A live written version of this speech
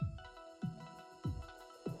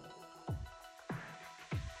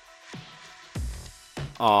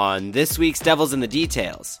On this week's Devils in the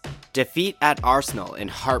Details, defeat at Arsenal in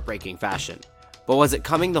heartbreaking fashion. But was it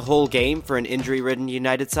coming the whole game for an injury-ridden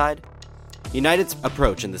United side? United's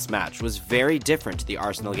approach in this match was very different to the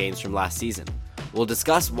Arsenal games from last season. We'll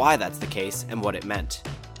discuss why that's the case and what it meant.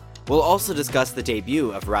 We'll also discuss the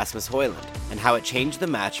debut of Rasmus Højlund and how it changed the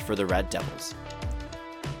match for the Red Devils.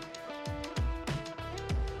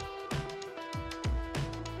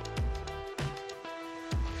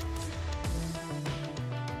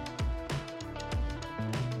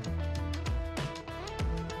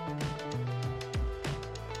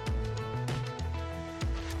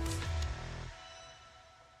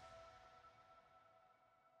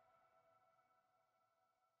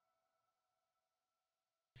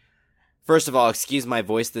 First of all, excuse my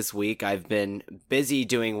voice this week. I've been busy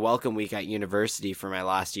doing Welcome Week at university for my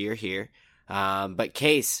last year here. But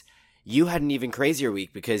Case, you had an even crazier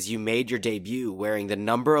week because you made your debut wearing the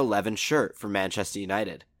number 11 shirt for Manchester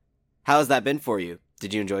United. How has that been for you?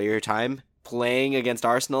 Did you enjoy your time playing against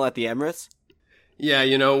Arsenal at the Emirates? Yeah,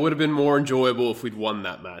 it would have been more enjoyable if we'd won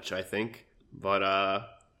that match, I think. But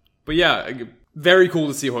yeah, very cool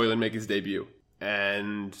to see Højlund make his debut.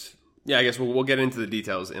 And yeah, I guess we'll get into the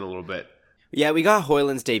details in a little bit. Yeah, we got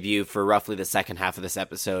Højlund's debut for roughly the second half of this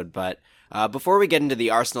episode, but before we get into the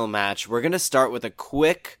Arsenal match, we're going to start with a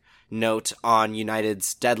quick note on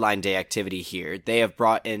United's deadline day activity here. They have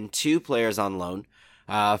brought in two players on loan.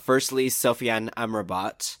 Firstly, Sofiane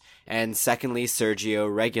Amrabat, and secondly, Sergio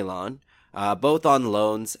Reguilon. Both on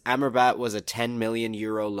loans. Amrabat was a €10 million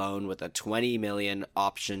loan with a €20 million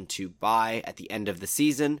option to buy at the end of the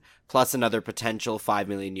season, plus another potential €5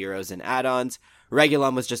 million in add-ons.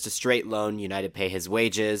 Reguilon was just a straight loan. United pay his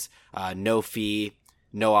wages, no fee,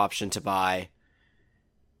 no option to buy.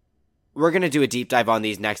 We're going to do a deep dive on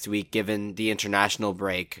these next week given the international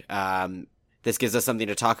break. This gives us something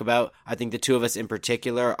to talk about. I think the two of us in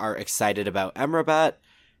particular are excited about Emirates.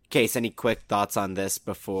 Case, any quick thoughts on this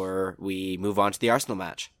before we move on to the Arsenal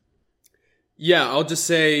match? Yeah, I'll just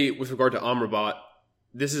say with regard to Amrabat,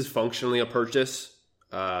 this is functionally a purchase.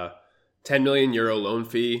 €10 million loan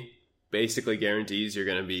fee basically guarantees you're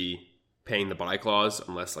going to be paying the buy clause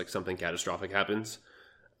unless something catastrophic happens.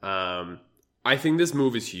 I think this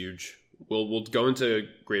move is huge. We'll go into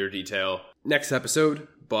greater detail next episode,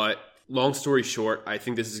 but long story short, I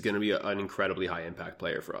think this is going to be an incredibly high impact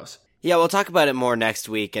player for us. Yeah, we'll talk about it more next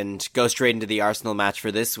week and go straight into the Arsenal match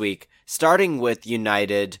for this week, starting with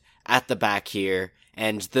United at the back here,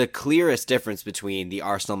 and the clearest difference between the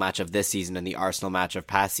Arsenal match of this season and the Arsenal match of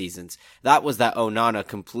past seasons, that was that Onana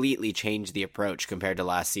completely changed the approach compared to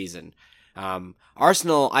last season.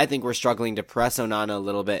 Arsenal, I think, were struggling to press Onana a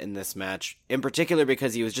little bit in this match, in particular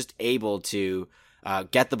because he was just able to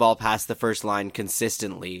get the ball past the first line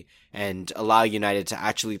consistently and allow United to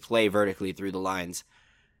actually play vertically through the lines.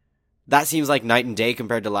 That seems like night and day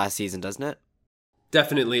compared to last season, doesn't it?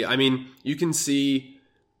 Definitely. I mean, you can see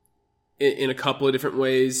in a couple of different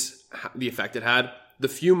ways the effect it had. The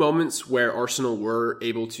few moments where Arsenal were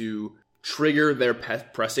able to trigger their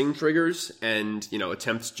pressing triggers and,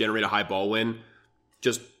 attempt to generate a high ball win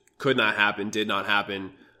just could not happen, did not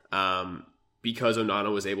happen, because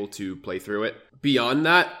Onana was able to play through it. Beyond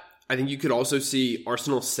that, I think you could also see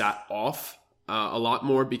Arsenal sat off a lot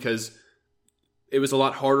more because it was a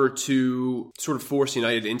lot harder to sort of force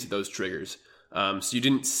United into those triggers. So you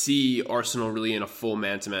didn't see Arsenal really in a full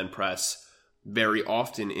man-to-man press very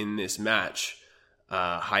often in this match,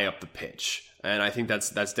 high up the pitch. And I think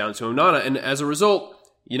that's down to Onana. And as a result,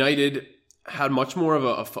 United had much more of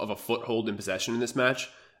a foothold in possession in this match,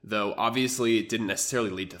 though obviously it didn't necessarily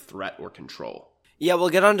lead to threat or control. Yeah, we'll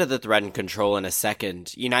get onto the threat and control in a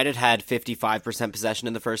second. United had 55% possession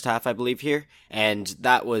in the first half, I believe, here, and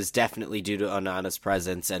that was definitely due to Onana's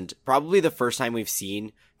presence, and probably the first time we've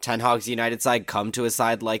seen Ten Hag's United side come to a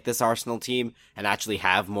side like this Arsenal team and actually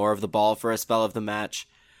have more of the ball for a spell of the match.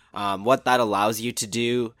 What that allows you to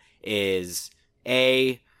do is,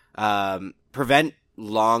 prevent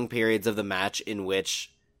long periods of the match in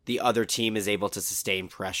which the other team is able to sustain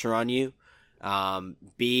pressure on you.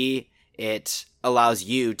 B, it allows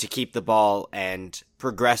you to keep the ball and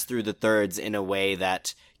progress through the thirds in a way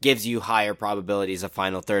that gives you higher probabilities of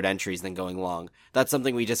final third entries than going long. That's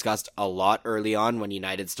something we discussed a lot early on when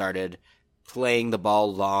United started playing the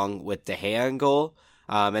ball long with De Gea in goal.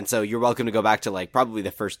 And so you're welcome to go back to probably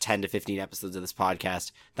the first 10 to 15 episodes of this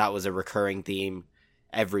podcast. That was a recurring theme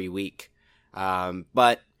every week.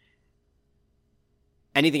 But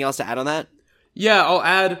anything else to add on that? Yeah, I'll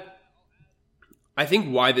add, I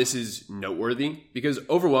think why this is noteworthy, because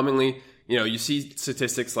overwhelmingly, you see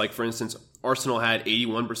statistics like, for instance, Arsenal had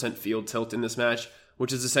 81% field tilt in this match,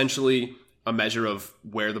 which is essentially a measure of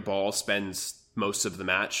where the ball spends most of the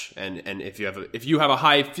match. And if you have a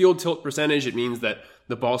high field tilt percentage, it means that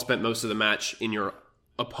the ball spent most of the match in your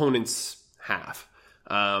opponent's half.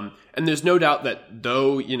 And there's no doubt that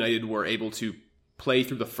though United were able to play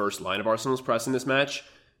through the first line of Arsenal's press in this match,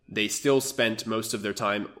 they still spent most of their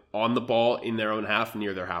time on the ball in their own half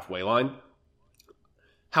near their halfway line.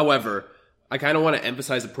 However, I kind of want to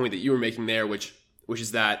emphasize the point that you were making there, which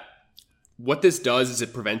is that what this does is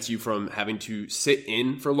it prevents you from having to sit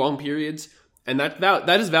in for long periods. And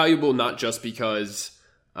that is valuable not just because,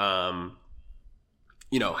 having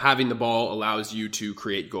the ball allows you to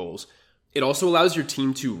create goals. It also allows your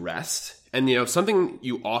team to rest. And, something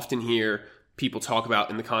you often hear people talk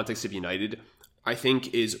about in the context of United, I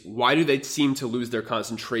think, is why do they seem to lose their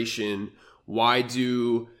concentration? Why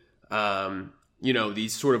do,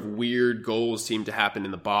 these sort of weird goals seem to happen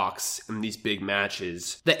in the box in these big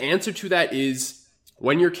matches? The answer to that is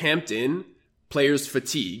when you're camped in, players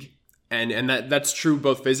fatigue. And that's true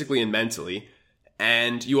both physically and mentally.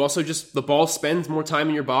 And you also the ball spends more time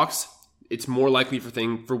in your box. It's more likely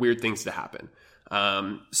for weird things to happen.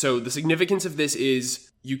 So the significance of this is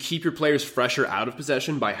you keep your players fresher out of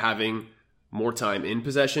possession by having more time in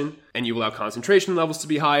possession, and you allow concentration levels to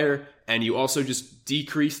be higher, and you also just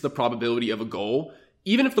decrease the probability of a goal.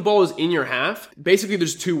 Even if the ball is in your half, basically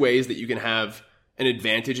there's two ways that you can have an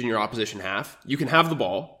advantage in your opposition half. You can have the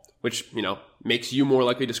ball, which, makes you more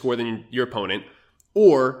likely to score than your opponent,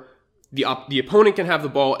 or the opponent can have the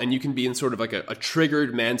ball and you can be in sort of like a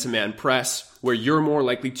triggered man-to-man press where you're more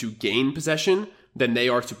likely to gain possession than they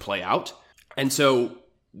are to play out. And so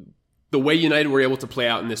the way United were able to play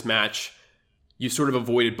out in this match, you sort of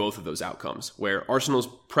avoided both of those outcomes, where Arsenal's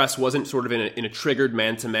press wasn't sort of in a triggered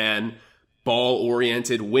man-to-man,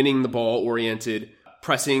 ball-oriented, winning the ball-oriented,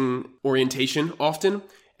 pressing orientation often.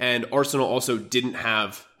 And Arsenal also didn't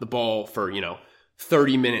have the ball for,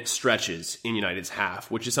 30-minute stretches in United's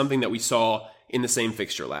half, which is something that we saw in the same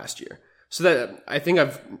fixture last year. So that I think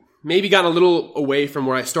I've maybe gotten a little away from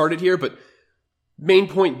where I started here, but main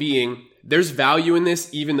point being, there's value in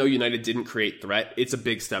this, even though United didn't create threat. It's a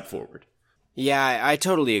big step forward. Yeah, I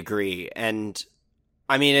totally agree. And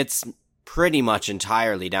I mean, it's pretty much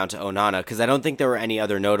entirely down to Onana, because I don't think there were any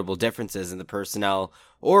other notable differences in the personnel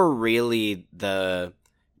or really the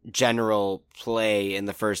general play in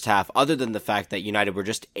the first half, other than the fact that United were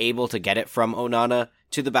just able to get it from Onana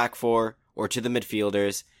to the back four or to the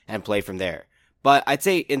midfielders and play from there. But I'd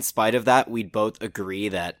say in spite of that, we'd both agree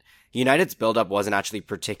that United's build-up wasn't actually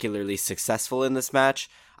particularly successful in this match.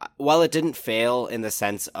 While it didn't fail in the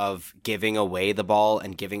sense of giving away the ball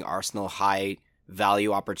and giving Arsenal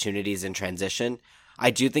high-value opportunities in transition, I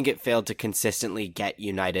do think it failed to consistently get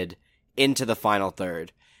United into the final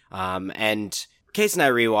third. And Case and I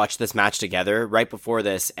rewatched this match together right before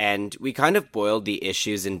this, and we kind of boiled the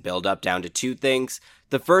issues in build-up down to two things.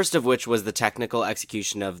 The first of which was the technical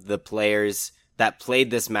execution of the players that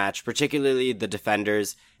played this match, particularly the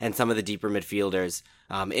defenders and some of the deeper midfielders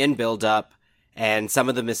in build-up, and some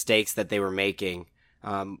of the mistakes that they were making.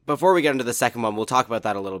 Before we get into the second one, we'll talk about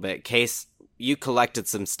that a little bit. Case, you collected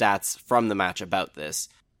some stats from the match about this.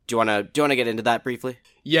 Do you want to get into that briefly?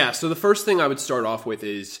 Yeah, so the first thing I would start off with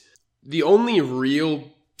is the only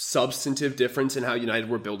real substantive difference in how United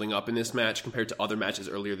were building up in this match compared to other matches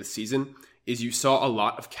earlier this season is you saw a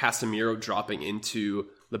lot of Casemiro dropping into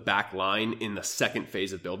the back line in the second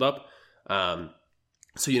phase of build-up.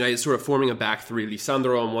 So United sort of forming a back three,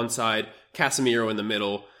 Lisandro on one side, Casemiro in the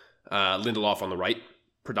middle, Lindelof on the right,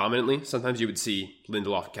 predominantly. Sometimes you would see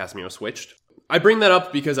Lindelof and Casemiro switched. I bring that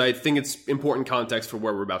up because I think it's important context for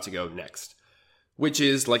where we're about to go next, which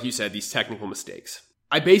is, like you said, these technical mistakes.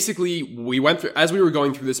 We went through, as we were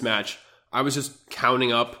going through this match, I was just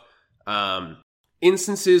counting up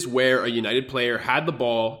instances where a United player had the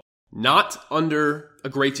ball not under a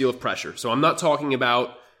great deal of pressure. So I'm not talking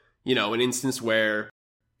about, an instance where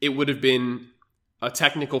it would have been a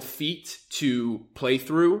technical feat to play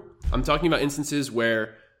through. I'm talking about instances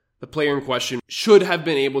where the player in question should have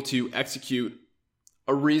been able to execute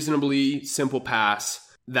a reasonably simple pass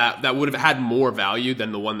that would have had more value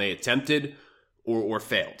than the one they attempted or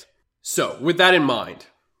failed. So with that in mind,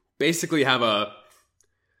 basically have I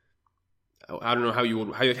don't know how you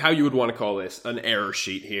would want to call this, an error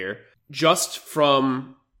sheet here. Just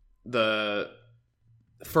from the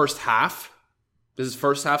first half, this is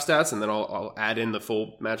first half stats, and then I'll add in the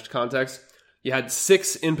full match context. You had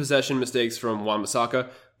 6 in possession mistakes from Wan-Bissaka.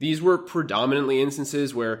 These were predominantly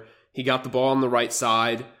instances where he got the ball on the right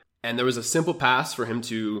side, and there was a simple pass for him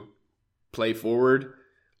to play forward,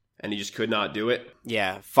 and he just could not do it.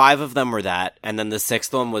 Yeah, 5 of them were that, and then the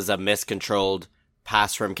 6th one was a miscontrolled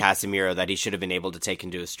pass from Casemiro that he should have been able to take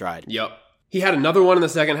into his stride. Yep. He had another one in the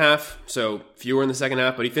second half, so fewer in the second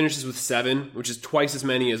half, but he finishes with 7, which is twice as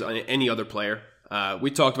many as any other player.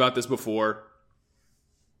 We talked about this before.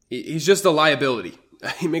 He's just a liability.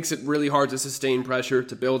 He makes it really hard to sustain pressure,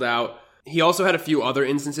 to build out. He also had a few other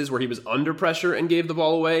instances where he was under pressure and gave the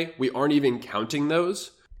ball away. We aren't even counting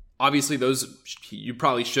those. Obviously, those you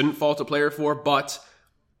probably shouldn't fault a player for, but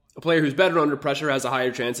a player who's better under pressure has a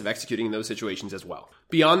higher chance of executing in those situations as well.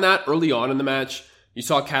 Beyond that, early on in the match, you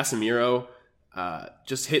saw Casemiro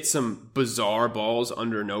just hit some bizarre balls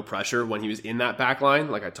under no pressure when he was in that back line,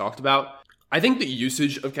 like I talked about. I think the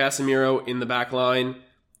usage of Casemiro in the back line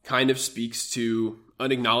kind of speaks to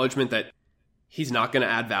an acknowledgement that he's not going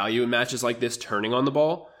to add value in matches like this turning on the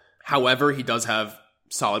ball. However, he does have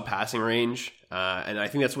solid passing range, and I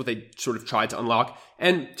think that's what they sort of tried to unlock.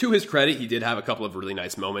 And to his credit, he did have a couple of really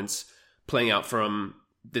nice moments playing out from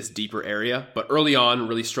this deeper area, but early on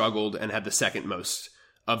really struggled and had the second most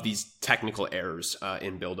of these technical errors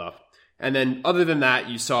in build-up. And then other than that,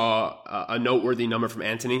 you saw a noteworthy number from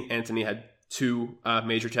Antony. Antony had 2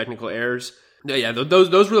 major technical errors. Yeah,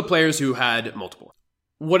 those were the players who had multiple.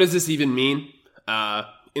 What does this even mean?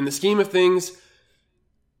 In the scheme of things,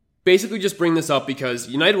 basically just bring this up because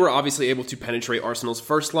United were obviously able to penetrate Arsenal's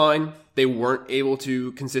first line. They weren't able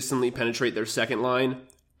to consistently penetrate their second line.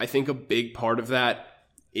 I think a big part of that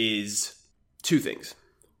is 2 things.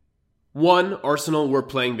 One, Arsenal were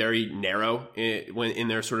playing very narrow in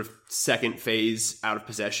their sort of second phase out of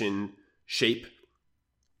possession shape.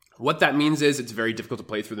 What that means is it's very difficult to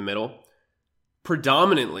play through the middle.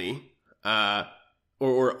 Predominantly,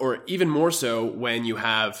 or even more so when you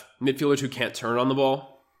have midfielders who can't turn on the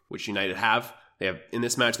ball, which United have. They have in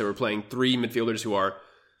this match, they were playing 3 midfielders who are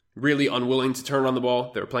really unwilling to turn on the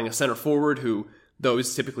ball. They were playing a center forward who, though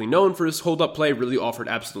is typically known for his hold-up play, really offered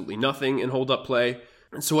absolutely nothing in hold-up play.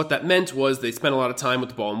 And so what that meant was they spent a lot of time with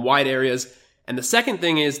the ball in wide areas. And the second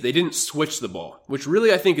thing is they didn't switch the ball, which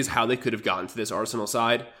really I think is how they could have gotten to this Arsenal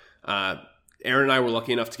side. Aaron and I were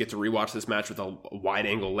lucky enough to get to rewatch this match with a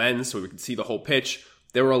wide-angle lens so we could see the whole pitch.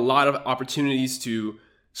 There were a lot of opportunities to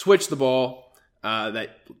switch the ball that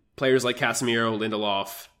players like Casemiro,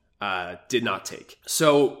 Lindelof did not take.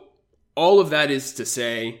 So all of that is to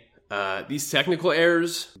say these technical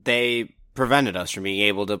errors, they prevented us from being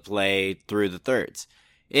able to play through the thirds.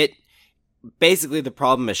 Basically the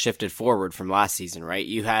problem has shifted forward from last season, right?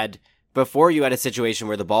 Before you had a situation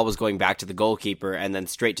where the ball was going back to the goalkeeper and then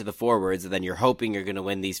straight to the forwards, and then you're hoping you're going to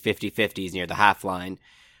win these 50-50s near the half line.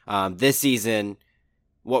 This season,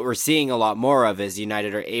 what we're seeing a lot more of is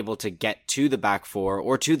United are able to get to the back 4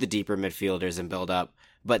 or to the deeper midfielders and build up,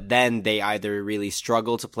 but then they either really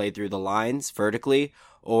struggle to play through the lines vertically,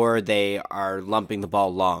 or they are lumping the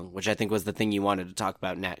ball long, which I think was the thing you wanted to talk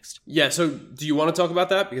about next. Yeah, so do you want to talk about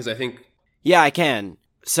that? Because I think... Yeah, I can.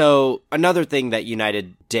 So another thing that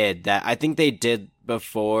United did that I think they did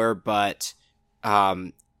before, but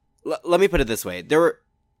let me put it this way.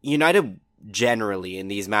 United generally in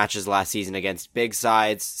these matches last season against big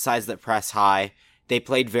sides that press high, they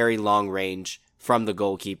played very long range from the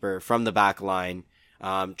goalkeeper, from the back line,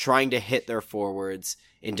 trying to hit their forwards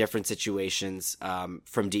in different situations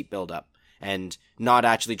from deep build-up, and not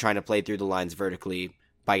actually trying to play through the lines vertically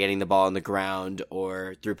by getting the ball on the ground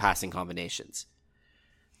or through passing combinations.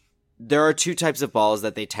 There are 2 types of balls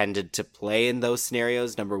that they tended to play in those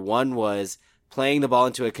scenarios. Number 1 was playing the ball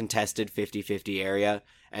into a contested 50-50 area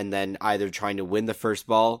and then either trying to win the first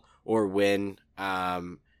ball or win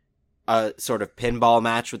a sort of pinball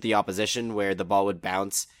match with the opposition where the ball would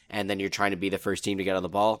bounce and then you're trying to be the first team to get on the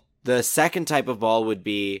ball. The second type of ball would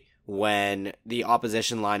be when the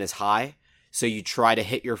opposition line is high, so you try to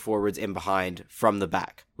hit your forwards in behind from the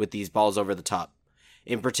back with these balls over the top.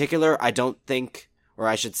 In particular, I don't think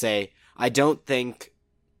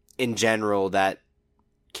in general that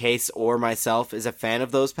Case or myself is a fan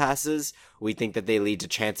of those passes. We think that they lead to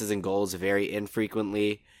chances and goals very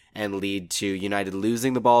infrequently and lead to United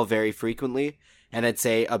losing the ball very frequently. And I'd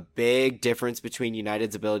say a big difference between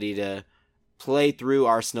United's ability to play through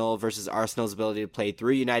Arsenal versus Arsenal's ability to play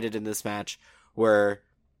through United in this match were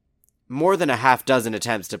more than a half dozen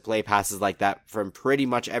attempts to play passes like that from pretty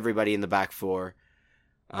much everybody in the back 4.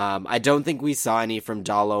 I don't think we saw any from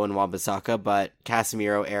Dalot and Wan-Bissaka, but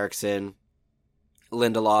Casemiro, Eriksen,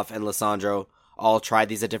 Lindelof, and Lissandro all tried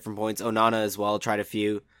these at different points. Onana as well tried a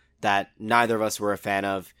few that neither of us were a fan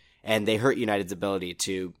of, and they hurt United's ability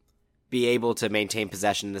to be able to maintain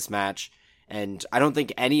possession in this match. And I don't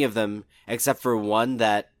think any of them, except for one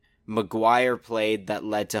that Maguire played that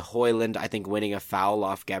led to Højlund, I think, winning a foul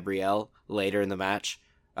off Gabriel later in the match,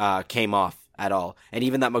 came off at all. And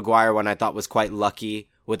even that Maguire one I thought was quite lucky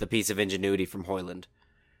with a piece of ingenuity from Højlund.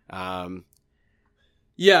 I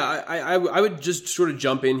would just sort of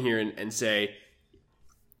jump in here and say,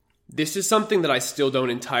 this is something that I still don't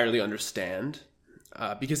entirely understand.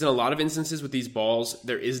 Because in a lot of instances with these balls,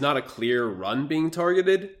 there is not a clear run being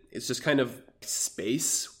targeted. It's just kind of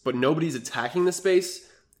space, but nobody's attacking the space.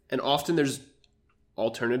 And often there's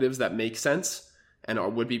alternatives that make sense and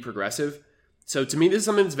would be progressive. So to me, this is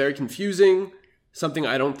something that's very confusing, something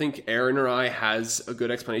I don't think Aaron or I has a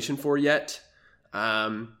good explanation for yet.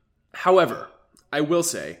 However, I will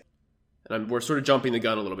say, and we're sort of jumping the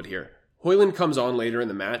gun a little bit here, Højlund comes on later in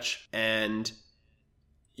the match, and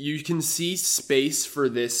you can see space for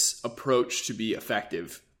this approach to be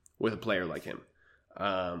effective with a player like him.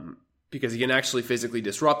 Because he can actually physically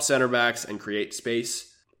disrupt center backs and create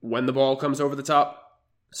space when the ball comes over the top.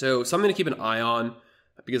 So something to keep an eye on,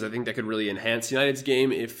 because I think that could really enhance United's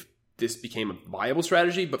game if this became a viable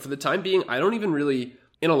strategy. But for the time being, I don't even really,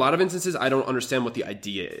 in a lot of instances, I don't understand what the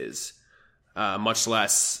idea is, much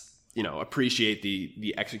less, appreciate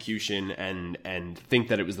the execution and think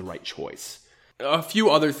that it was the right choice. A few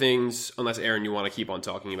other things, unless Aaron, you want to keep on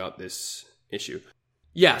talking about this issue.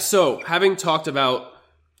 Yeah, so having talked about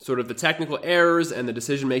sort of the technical errors and the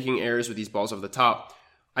decision-making errors with these balls over the top,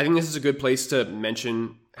 I think this is a good place to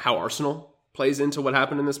mention how Arsenal plays into what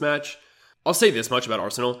happened in this match. I'll say this much about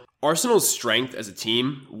Arsenal. Arsenal's strength as a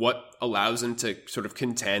team, what allows them to sort of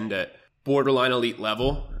contend at borderline elite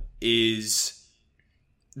level, is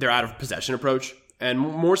their out-of-possession approach. And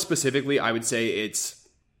more specifically, I would say it's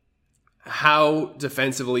how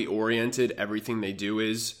defensively oriented everything they do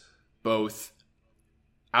is, both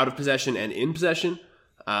out of possession and in possession.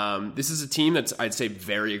 This is a team that's, I'd say,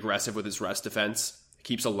 very aggressive with its rest defense. It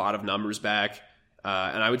keeps a lot of numbers back.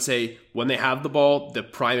 And I would say when they have the ball, the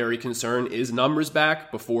primary concern is numbers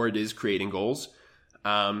back before it is creating goals.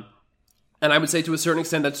 And I would say to a certain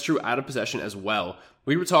extent that's true out of possession as well.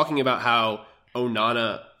 We were talking about how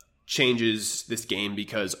Onana changes this game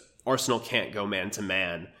because Arsenal can't go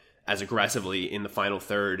man-to-man as aggressively in the final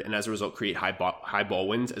third, and as a result create high ball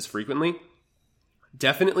wins as frequently.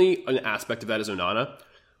 Definitely an aspect of that is Onana.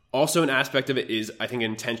 Also an aspect of it is, I think,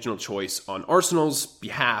 an intentional choice on Arsenal's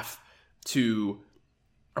behalf to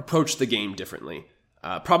approach the game differently.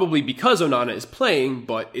 Probably because Onana is playing,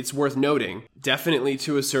 but it's worth noting, definitely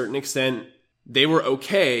to a certain extent, they were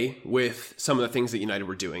okay with some of the things that United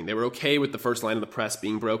were doing. They were okay with the first line of the press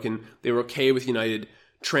being broken. They were okay with United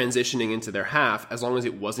transitioning into their half as long as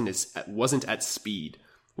it wasn't at speed,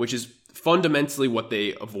 which is fundamentally what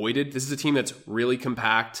they avoided. This is a team that's really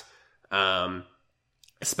compact,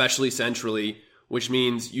 especially centrally, which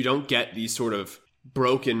means you don't get these sort of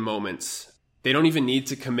broken moments. They don't even need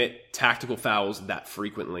to commit tactical fouls that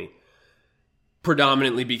frequently,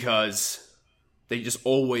 predominantly because they just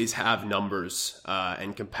always have numbers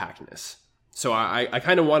and compactness. So I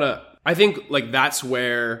kind of want to, I think like that's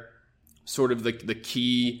where sort of the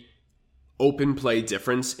key open play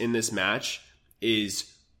difference in this match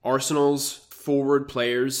is Arsenal's forward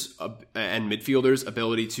players and midfielders'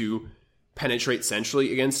 ability to penetrate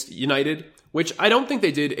centrally against United, which I don't think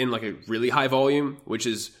they did in like a really high volume, which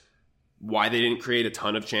is why they didn't create a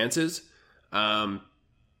ton of chances.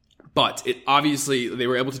 But it obviously they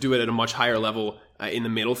were able to do it at a much higher level in the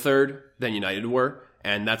middle third than United were,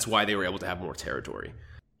 and that's why they were able to have more territory.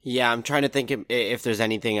 Yeah, I'm trying to think if there's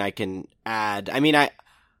anything I can add. I mean,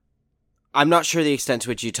 I'm not sure the extent to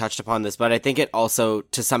which you touched upon this, but I think it also,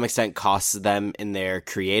 to some extent, costs them in their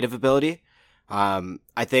creative ability.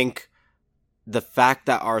 I think the fact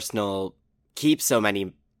that Arsenal keep so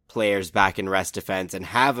many players back in rest defense and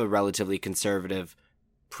have a relatively conservative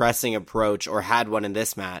pressing approach, or had one in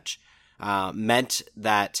this match, meant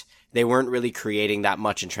that they weren't really creating that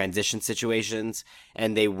much in transition situations,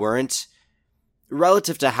 and they weren't,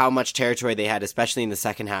 relative to how much territory they had, especially in the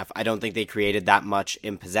second half, I don't think they created that much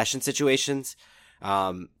in possession situations.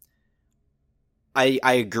 I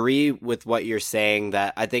agree with what you're saying,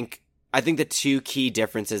 that I think the two key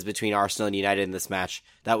differences between Arsenal and United in this match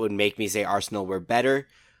that would make me say Arsenal were better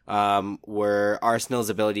were Arsenal's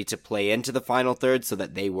ability to play into the final third so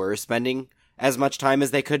that they were spending as much time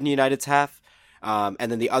as they could in United's half.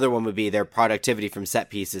 And then the other one would be their productivity from set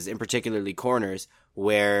pieces, in particularly corners,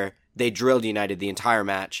 where they drilled United the entire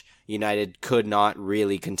match. United could not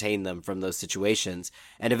really contain them from those situations.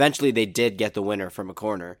 And eventually they did get the winner from a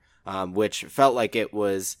corner, which felt like it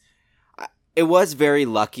was very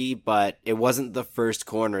lucky, but it wasn't the first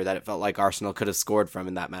corner that it felt like Arsenal could have scored from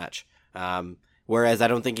in that match. Whereas I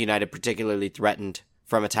don't think United particularly threatened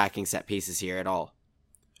from attacking set pieces here at all.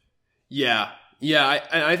 Yeah.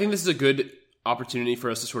 I think this is a good opportunity for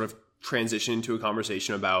us to sort of transition into a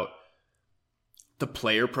conversation about the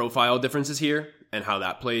player profile differences here and how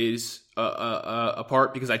that plays a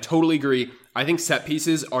part, because I totally agree. I think set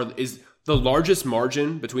pieces is the largest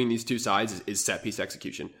margin between these two sides is set piece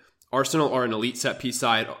execution. Arsenal are an elite set piece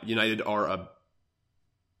side. United are a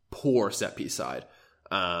poor set piece side.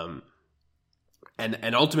 And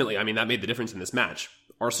ultimately, I mean, that made the difference in this match.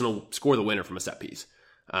 Arsenal score the winner from a set piece.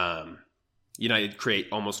 United create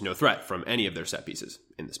almost no threat from any of their set pieces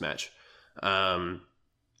in this match.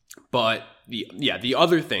 But the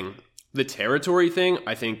other thing, the territory thing,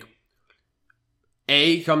 I think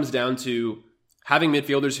comes down to having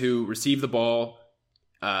midfielders who receive the ball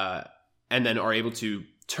and then are able to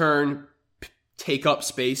turn, take up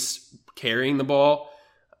space, carrying the ball,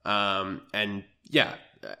 in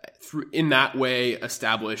that way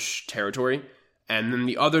establish territory. And then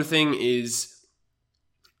the other thing is,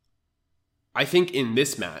 I think in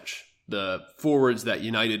this match, the forwards that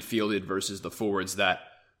United fielded versus the forwards that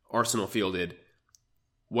Arsenal fielded,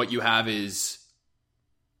 what you have is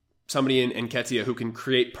somebody in Nketiah who can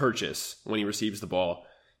create purchase when he receives the ball,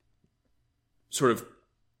 sort of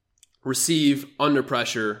receive under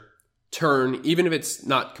pressure, turn, even if it's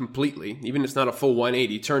not completely, even if it's not a full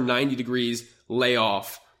 180, turn 90 degrees, lay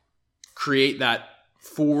off, create that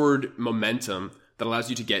forward momentum that allows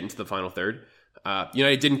you to get into the final third.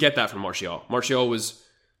 United didn't get that from Martial. Martial was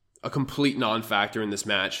a complete non-factor in this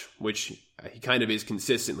match, which he kind of is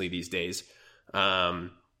consistently these days.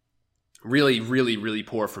 Really, really, really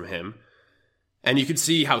poor from him. And you could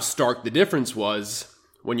see how stark the difference was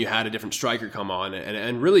when you had a different striker come on.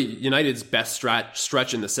 And really, United's best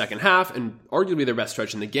stretch in the second half, and arguably their best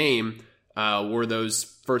stretch in the game, were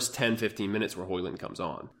those first 10, 15 minutes where Højlund comes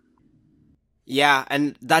on. Yeah,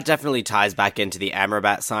 and that definitely ties back into the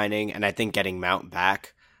Emirates signing, and I think getting Mount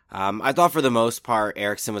back. I thought for the most part,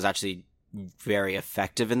 Eriksen was actually very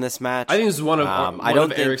effective in this match. I think this is one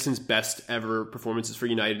of Eriksen's best ever performances for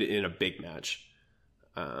United in a big match.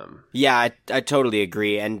 Yeah, I totally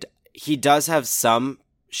agree, and he does have some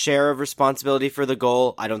share of responsibility for the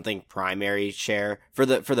goal. I don't think primary share for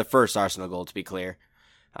the first Arsenal goal, to be clear.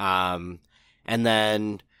 And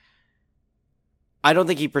then I don't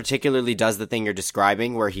think he particularly does the thing you're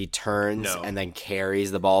describing where he turns and then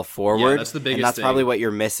carries the ball forward. Yeah, that's the biggest and that's thing. Probably what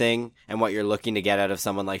you're missing and what you're looking to get out of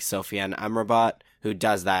someone like Sofiane Amrabat, who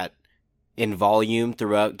does that in volume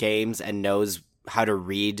throughout games and knows how to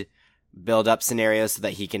read build-up scenarios so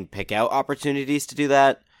that he can pick out opportunities to do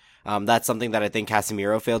that. That's something that I think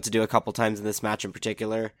Casemiro failed to do a couple times in this match in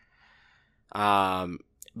particular. But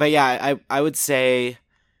yeah, I would say,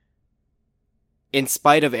 in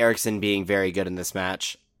spite of Eriksen being very good in this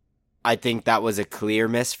match, I think that was a clear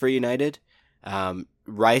miss for United.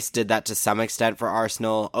 Rice did that to some extent for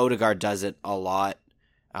Arsenal. Odegaard does it a lot.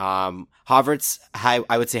 Havertz,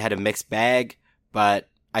 I would say, had a mixed bag, but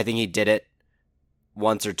I think he did it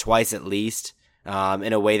once or twice at least,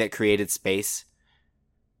 in a way that created space.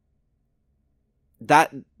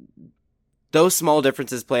 Those small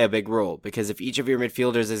differences play a big role, because if each of your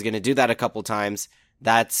midfielders is going to do that a couple times,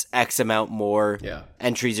 that's X amount more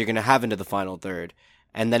entries you're going to have into the final third.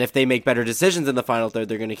 And then if they make better decisions in the final third,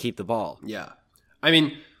 they're going to keep the ball. Yeah. I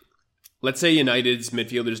mean, let's say United's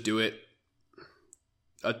midfielders do it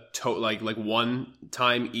like one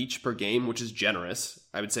time each per game, which is generous.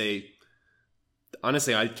 I would say,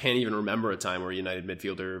 honestly, I can't even remember a time where a United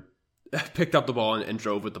midfielder picked up the ball and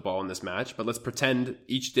drove with the ball in this match. But let's pretend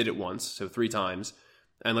each did it once, so 3 times.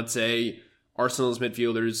 And let's say Arsenal's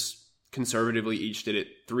midfielders conservatively each did it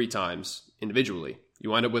 3 times individually. You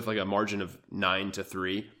wind up with like a margin of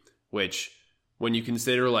 9-3, which when you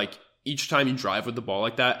consider like each time you drive with the ball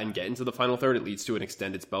like that and get into the final third, it leads to an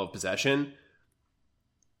extended spell of possession.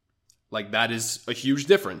 Like, that is a huge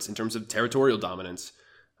difference in terms of territorial dominance,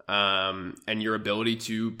 and your ability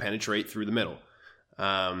to penetrate through the middle.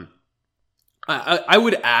 I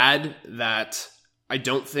would add that I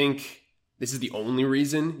don't think this is the only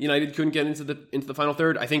reason United couldn't get into the final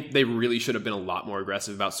third. I think they really should have been a lot more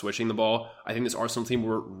aggressive about switching the ball. I think this Arsenal team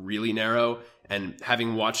were really narrow, and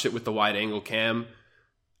having watched it with the wide angle cam,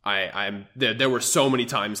 there were so many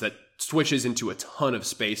times that switches into a ton of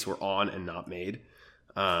space were on and not made.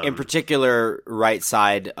 In particular, right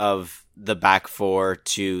side of the back four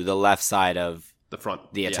to the left side of the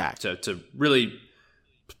front, the attack, to really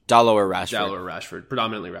Dalot or Rashford,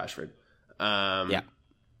 predominantly Rashford. And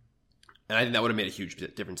I think that would have made a huge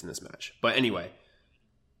difference in this match. But anyway,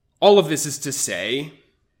 all of this is to say,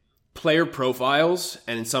 player profiles,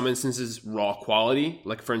 and in some instances, raw quality.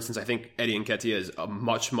 Like, for instance, I think Eddie Nketiah is a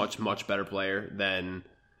much, much, much better player than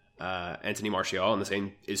Anthony Martial, and the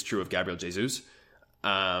same is true of Gabriel Jesus.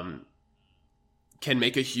 can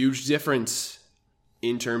make a huge difference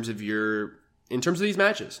in terms of these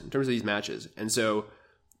matches. And so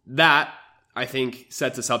that, I think,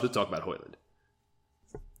 sets us up to talk about Højlund.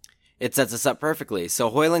 It sets us up perfectly. So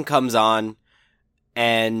Højlund comes on,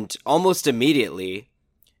 and almost immediately,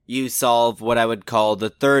 you solve what I would call the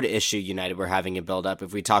third issue United were having in build-up,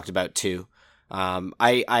 if we talked about two.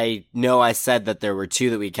 I know I said that there were two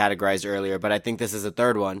that we categorized earlier, but I think this is a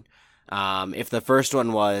third one. If the first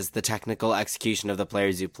one was the technical execution of the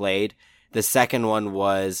players who played, the second one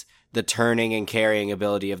was the turning and carrying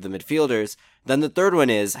ability of the midfielders, then the third one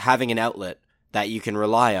is having an outlet that you can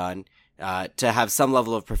rely on to have some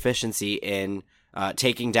level of proficiency in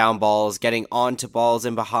taking down balls, getting onto balls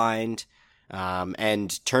in behind,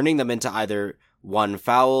 and turning them into either won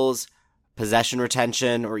fouls, possession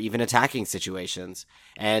retention, or even attacking situations.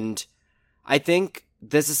 And I think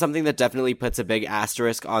this is something that definitely puts a big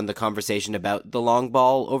asterisk on the conversation about the long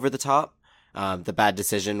ball over the top. The bad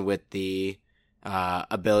decision with the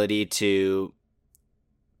ability to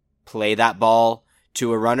play that ball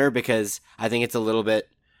to a runner, because I think it's a little bit...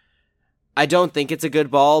 I don't think it's a good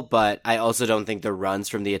ball, but I also don't think the runs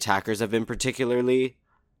from the attackers have been particularly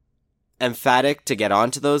emphatic to get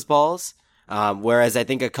onto those balls. Whereas I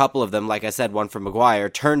think a couple of them, like I said, one from Maguire,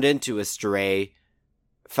 turned into a stray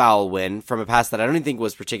foul win from a pass that I don't even think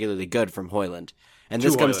was particularly good from Højlund. And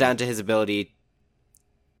this comes down to his ability...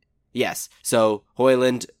 Yes, so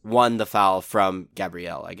Højlund won the foul from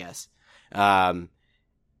Gabriel, I guess.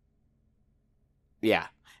 Yeah,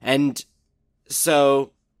 and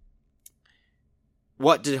so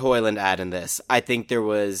what did Højlund add in this? I think there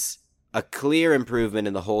was a clear improvement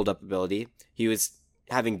in the hold-up ability. He was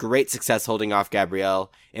having great success holding off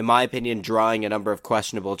Gabriel. In my opinion, drawing a number of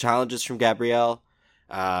questionable challenges from Gabriel.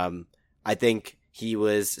 I think he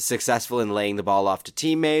was successful in laying the ball off to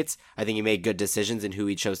teammates. I think he made good decisions in who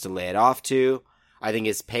he chose to lay it off to. I think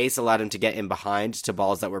his pace allowed him to get in behind to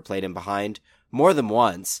balls that were played in behind more than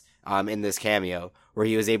once in this cameo, where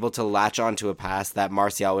he was able to latch onto a pass that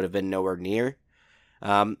Martial would have been nowhere near.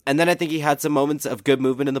 And then I think he had some moments of good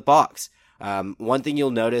movement in the box. One thing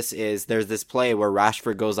you'll notice is there's this play where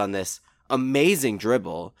Rashford goes on this amazing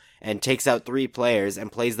dribble and takes out three players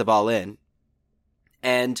and plays the ball in.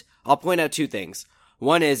 And I'll point out two things.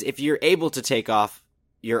 One is, if you're able to take off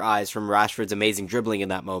your eyes from Rashford's amazing dribbling in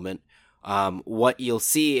that moment, what you'll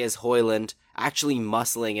see is Højlund actually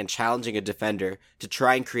muscling and challenging a defender to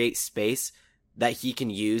try and create space that he can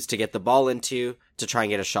use to get the ball into to try and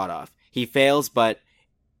get a shot off. He fails, but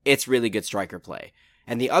it's really good striker play.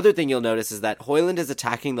 And the other thing you'll notice is that Højlund is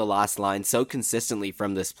attacking the last line so consistently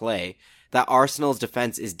from this play that Arsenal's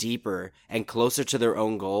defense is deeper and closer to their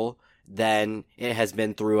own goal than it has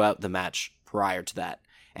been throughout the match prior to that.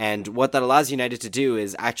 And what that allows United to do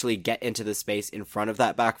is actually get into the space in front of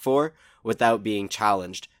that back four without being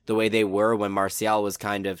challenged, the way they were when Martial was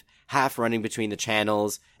kind of half running between the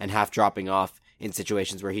channels and half dropping off in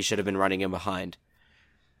situations where he should have been running in behind.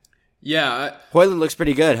 Yeah. Højlund looks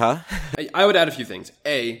pretty good, huh? I would add a few things.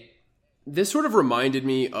 This sort of reminded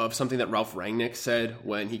me of something that Ralf Rangnick said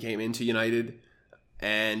when he came into United.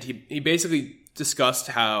 And he basically discussed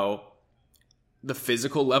how the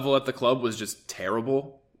physical level at the club was just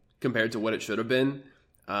terrible compared to what it should have been.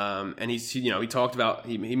 And he talked about,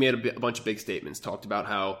 he made a bunch of big statements, talked about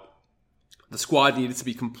how the squad needed to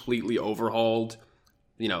be completely overhauled,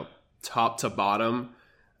 top to bottom.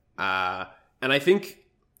 And I think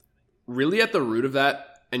really at the root of that,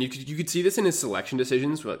 and you could see this in his selection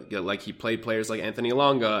decisions, like he played players like Anthony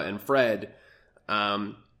Elanga and Fred.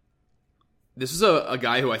 This was a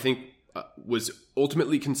guy who I think was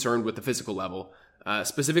ultimately concerned with the physical level,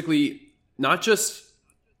 specifically not just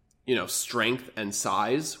strength and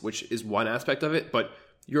size, which is one aspect of it, but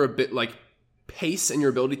you're a bit like pace and your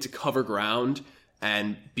ability to cover ground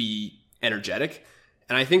and be energetic.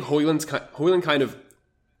 And I think Højlund kind of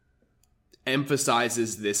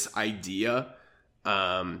emphasizes this idea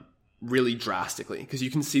really drastically, because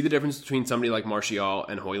you can see the difference between somebody like Martial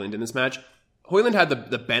and Højlund in this match. Højlund had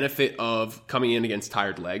the benefit of coming in against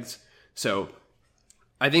tired legs. So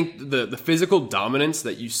I think the physical dominance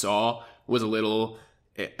that you saw was a little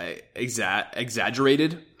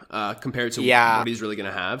exaggerated compared to what he's really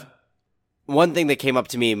going to have. One thing that came up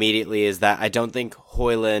to me immediately is that I don't think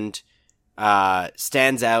Højlund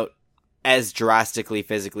stands out as drastically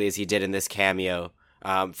physically as he did in this cameo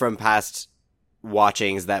from past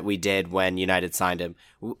watchings that we did when United signed him.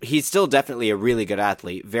 He's still definitely a really good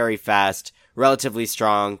athlete, very fast, relatively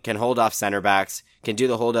strong, can hold off center backs, can do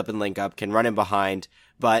the hold up and link up, can run in behind,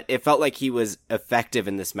 but it felt like he was effective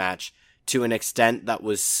in this match to an extent that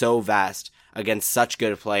was so vast against such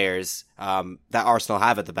good players that Arsenal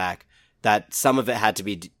have at the back, that some of it had to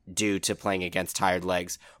be due to playing against tired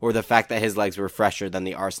legs, or the fact that his legs were fresher than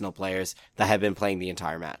the Arsenal players that had been playing the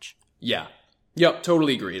entire match. Yeah. Yep,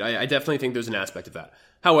 totally agreed. I definitely think there's an aspect of that.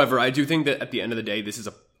 However, I do think that at the end of the day, this is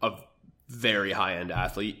a very high-end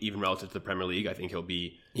athlete, even relative to the Premier League. I think he'll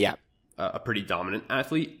be a pretty dominant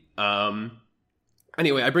athlete.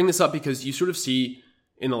 Anyway, I bring this up because you sort of see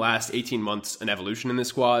in the last 18 months an evolution in this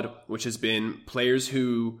squad, which has been players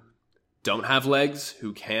who don't have legs,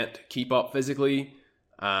 who can't keep up physically,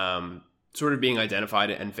 sort of being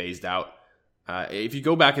identified and phased out. If you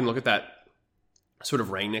go back and look at that sort of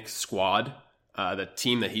Rangnick squad, the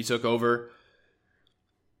team that he took over,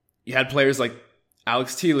 you had players like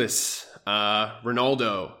Alex Telles,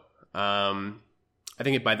 Ronaldo, I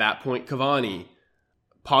think by that point, Cavani,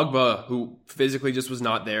 Pogba, who physically just was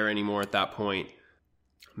not there anymore at that point,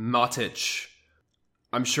 Matic.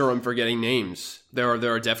 I'm sure I'm forgetting names. There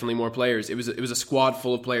are definitely more players. It was a squad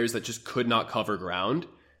full of players that just could not cover ground.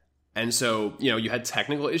 And so, you had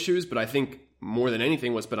technical issues, but I think more than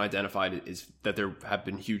anything what's been identified is that there have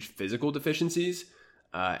been huge physical deficiencies.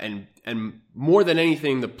 And more than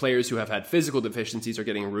anything, the players who have had physical deficiencies are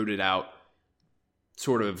getting rooted out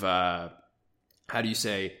sort of,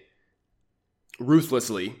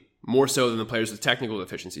 ruthlessly, more so than the players with technical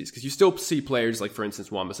deficiencies. Because you still see players like, for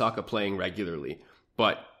instance, Wan-Bissaka playing regularly.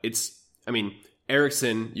 But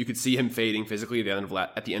Eriksen, you could see him fading physically at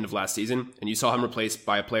the end of last season, and you saw him replaced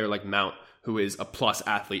by a player like Mount, who is a plus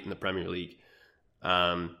athlete in the Premier League.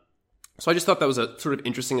 So I just thought that was a sort of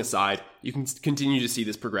interesting aside. You can continue to see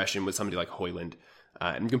this progression with somebody like Højlund,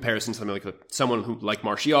 in comparison to someone who like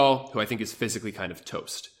Martial, who I think is physically kind of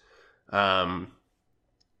toast. So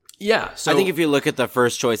I think if you look at the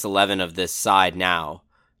first choice 11 of this side now,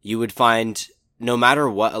 you would find no matter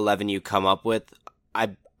what 11 you come up with,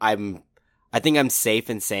 I think I'm safe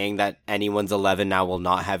in saying that anyone's 11 now will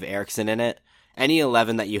not have Eriksen in it. Any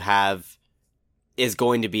 11 that you have is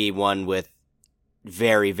going to be one with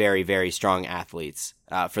very, very, very strong athletes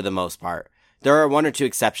for the most part. There are one or two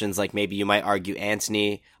exceptions, like maybe you might argue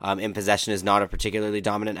Antony in possession is not a particularly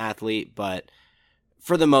dominant athlete, but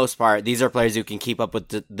for the most part, these are players who can keep up with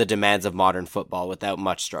the demands of modern football without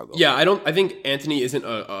much struggle. Yeah, I think Antony isn't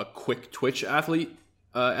a quick twitch athlete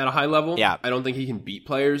at a high level. Yeah. I don't think he can beat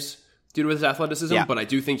players due to his athleticism, but I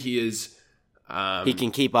do think he is... he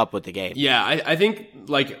can keep up with the game. Yeah, I think,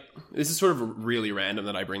 this is sort of really random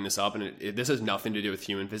that I bring this up, and this has nothing to do with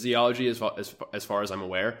human physiology as far as I'm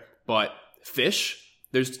aware, but fish,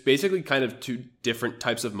 there's basically kind of two different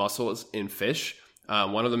types of muscles in fish.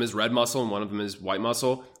 One of them is red muscle and one of them is white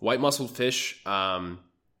muscle. White muscle fish, I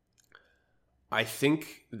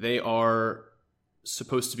think they are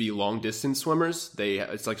supposed to be long distance swimmers.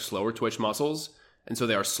 It's like slower twitch muscles, and so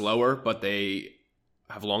they are slower, but they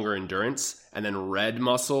have longer endurance. And then red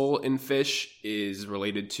muscle in fish is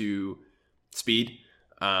related to speed.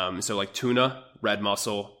 So like tuna, red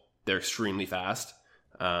muscle, they're extremely fast.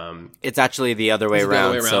 It's actually the other way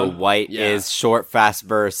around. So white is short, fast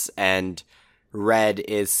bursts, and red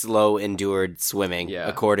is slow, endured swimming,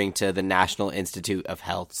 according to the National Institute of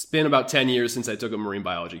Health. It's been about 10 years since I took a marine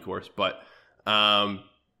biology course, but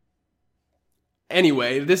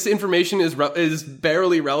anyway, this information is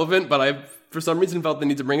barely relevant, but I, for some reason, felt the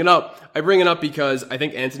need to bring it up. I bring it up because I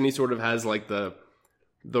think Antony sort of has like the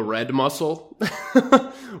red muscle,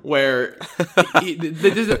 where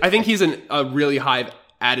I think he's a really high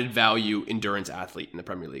added value endurance athlete in the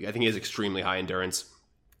Premier League. I think he has extremely high endurance.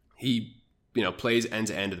 He plays end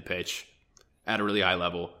to end of the pitch at a really high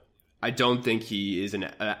level. I don't think he is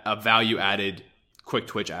a value added quick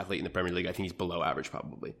twitch athlete in the Premier League. I think he's below average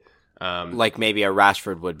probably. Like maybe a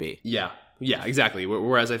Rashford would be. Yeah, exactly.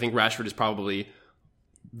 Whereas I think Rashford is probably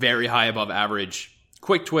very high above average.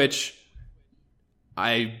 Quick twitch,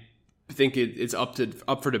 I think it's up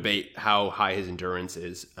for debate how high his endurance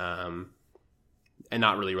is, and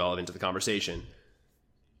not really relevant to the conversation.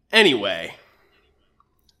 Anyway,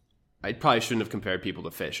 I probably shouldn't have compared people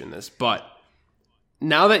to fish in this, but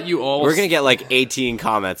now that you all... We're going to get like 18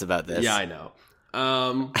 comments about this. Yeah, I know.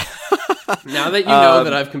 Now that you know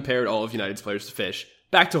that I've compared all of United's players to fish,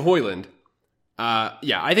 back to Højlund.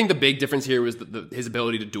 I think the big difference here was his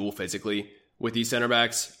ability to duel physically with these center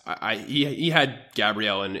backs. He had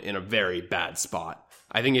Gabriel in a very bad spot.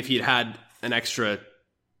 I think if he'd had an extra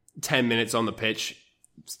 10 minutes on the pitch,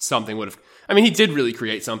 something would have... I mean, he did really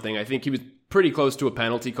create something. I think he was pretty close to a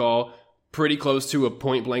penalty call, pretty close to a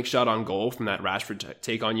point-blank shot on goal from that Rashford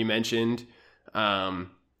take-on you mentioned.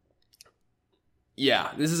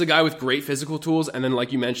 This is a guy with great physical tools, and then,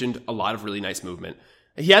 like you mentioned, a lot of really nice movement.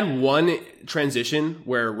 He had one transition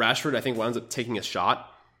where Rashford, I think, winds up taking a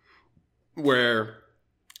shot, where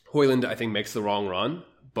Højlund, I think, makes the wrong run.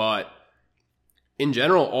 But in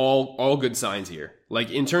general, all good signs here. Like,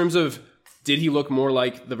 in terms of, did he look more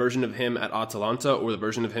like the version of him at Atalanta or the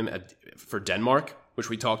version of him for Denmark, which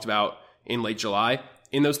we talked about in late July?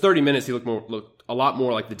 In those 30 minutes, he looked a lot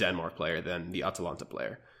more like the Denmark player than the Atalanta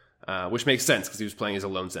player, which makes sense because he was playing as a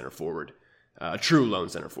lone center forward, a true lone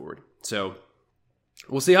center forward. So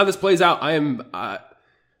we'll see how this plays out. I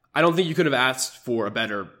don't think you could have asked for a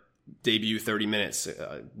better debut 30 minutes,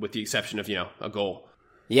 with the exception of, a goal.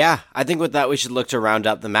 Yeah, I think with that we should look to round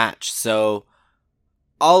up the match. So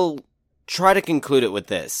I'll try to conclude it with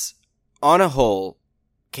this. On a whole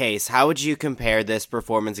case, how would you compare this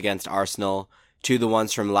performance against Arsenal to the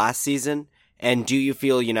ones from last season? And do you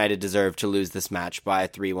feel United deserve to lose this match by a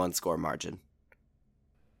 3-1 score margin?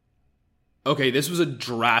 Okay, this was a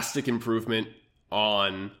drastic improvement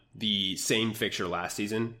on the same fixture last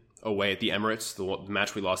season, away at the Emirates, the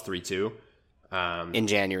match we lost 3-2. In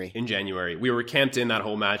January. In January. We were camped in that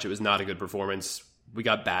whole match. It was not a good performance. We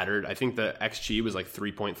got battered. I think the XG was like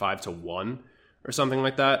 3.5 to 1 or something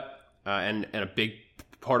like that. And a big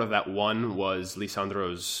part of that 1 was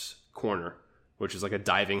Lisandro's corner, which is like a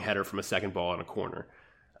diving header from a second ball on a corner.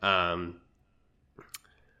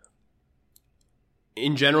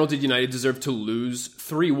 In general, did United deserve to lose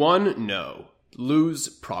 3-1? No. Lose,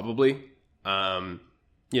 probably.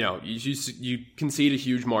 You concede a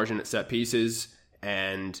huge margin at set pieces,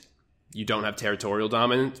 and you don't have territorial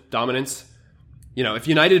dominance. If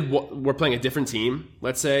United were playing a different team,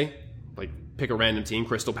 let's say, like pick a random team,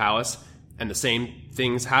 Crystal Palace, and the same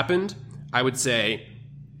things happened, I would say,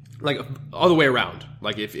 like, all the way around.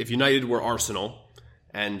 Like, if United were Arsenal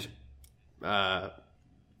and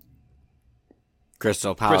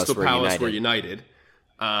Crystal Palace were United.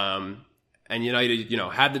 And United,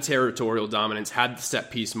 had the territorial dominance, had the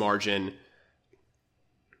set piece margin,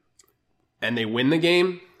 and they win the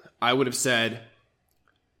game, I would have said,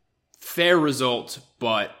 fair result,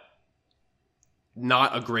 but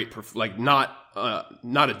not a great, not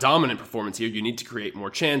a dominant performance here. You need to create more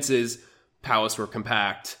chances. Palace were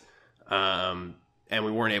compact, and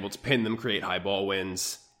we weren't able to pin them, create high ball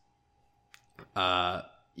wins. Or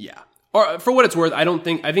for what it's worth, I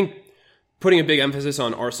think putting a big emphasis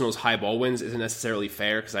on Arsenal's high ball wins isn't necessarily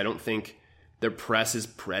fair, because I don't think their press is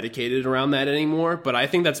predicated around that anymore. But I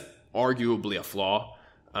think that's arguably a flaw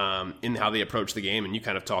in how they approach the game. And you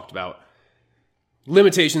kind of talked about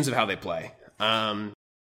limitations of how they play.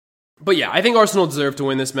 But yeah, I think Arsenal deserved to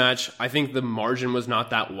win this match. I think the margin was not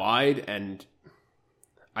that wide, and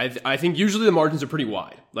I think usually the margins are pretty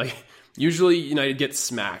wide. Like, usually United gets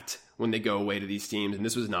smacked when they go away to these teams, and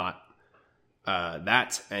this was not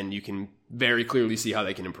that, and you can very clearly see how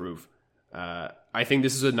they can improve. I think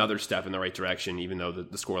this is another step in the right direction, even though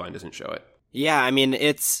the scoreline doesn't show it. Yeah, I mean,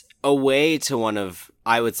 it's away to one of,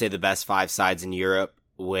 I would say, the best 5 sides in Europe,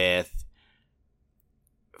 with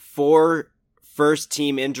 4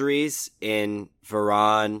 first-team injuries in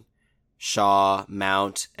Varane, Shaw,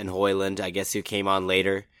 Mount, and Højlund, I guess, who came on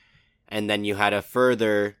later. And then you had a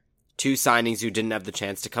further 2 signings who didn't have the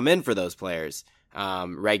chance to come in for those players.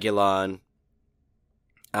 Reguilon,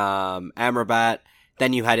 Amrabat.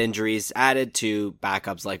 Then you had injuries added to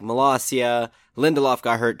backups like Malacia. Lindelof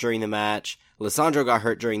got hurt during the match. Lisandro got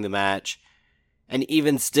hurt during the match. And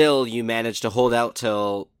even still, you managed to hold out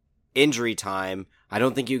till injury time. I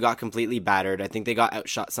don't think you got completely battered. I think they got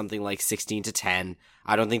outshot something like 16-10.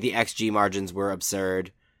 I don't think the XG margins were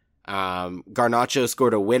absurd. Garnacho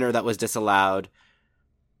scored a winner that was disallowed.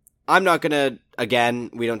 I'm not going to, again,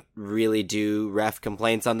 we don't really do ref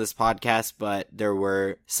complaints on this podcast, but there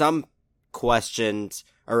were some questions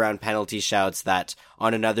around penalty shouts that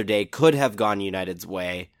on another day could have gone United's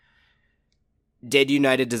way. Did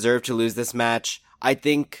United deserve to lose this match? I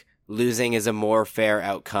think losing is a more fair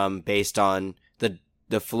outcome based on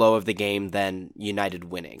the flow of the game than United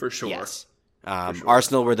winning. For sure. Yes. For sure.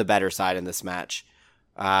 Arsenal were the better side in this match.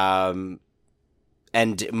 And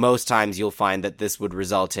most times you'll find that this would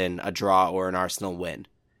result in a draw or an Arsenal win.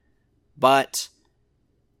 But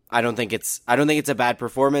I don't think it's a bad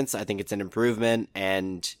performance. I think it's an improvement,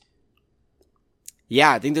 and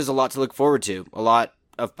yeah, I think there's a lot to look forward to. A lot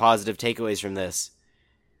of positive takeaways from this.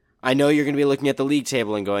 I know you're going to be looking at the league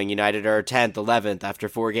table and going, United are 10th, 11th after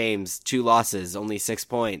 4 games, 2 losses, only 6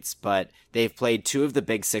 points, but they've played 2 of the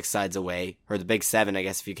big 6 sides away, or the big 7, I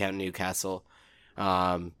guess, if you count Newcastle.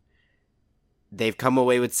 They've come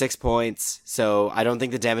away with 6 points, so I don't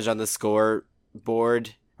think the damage on the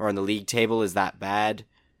scoreboard or on the league table is that bad.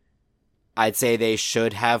 I'd say they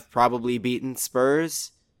should have probably beaten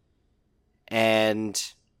Spurs. And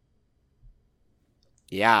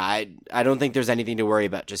yeah, I don't think there's anything to worry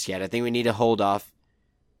about just yet. I think we need to hold off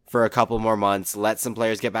for a couple more months, let some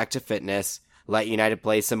players get back to fitness, let United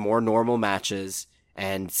play some more normal matches,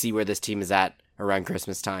 and see where this team is at around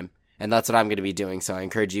Christmas time. And that's what I'm going to be doing, so I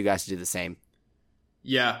encourage you guys to do the same.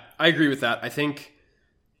 Yeah, I agree with that. I think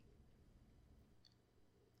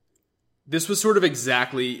this was sort of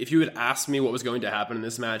exactly, if you had asked me what was going to happen in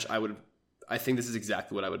this match, I think this is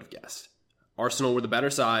exactly what I would have guessed. Arsenal were the better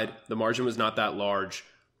side. The margin was not that large.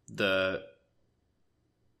 The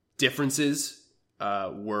differences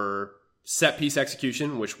were set-piece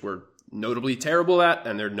execution, which we're notably terrible at,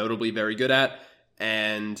 and they're notably very good at,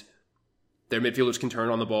 and their midfielders can turn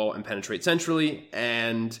on the ball and penetrate centrally,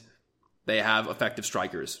 and they have effective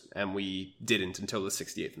strikers, and we didn't until the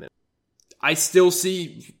 68th minute. I still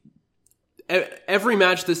see every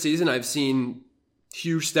match this season, I've seen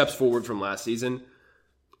huge steps forward from last season.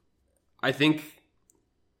 I think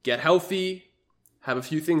get healthy, have a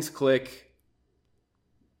few things click.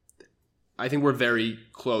 I think we're very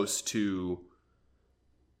close to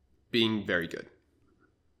being very good.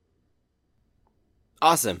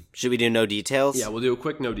 Awesome. Should we do no details? Yeah, we'll do a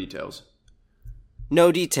quick no details.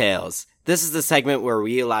 No details. This is the segment where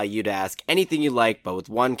we allow you to ask anything you like, but with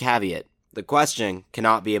one caveat. The question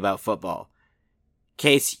cannot be about football.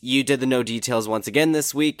 Case, you did the no details once again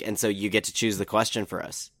this week, and so you get to choose the question for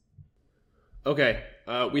us. Okay,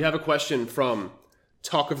 we have a question from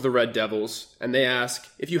Talk of the Red Devils, and they ask,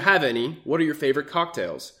 if you have any, what are your favorite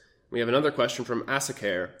cocktails? We have another question from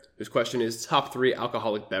Asakare, whose question is top 3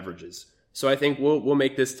 alcoholic beverages. So I think we'll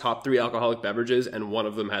make this top 3 alcoholic beverages, and one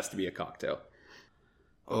of them has to be a cocktail.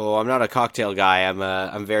 Oh, I'm not a cocktail guy.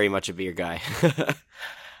 I'm very much a beer guy.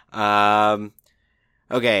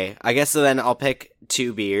 Okay, I guess so then I'll pick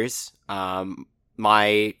 2 beers.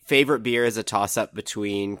 My favorite beer is a toss-up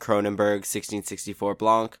between Kronenbourg 1664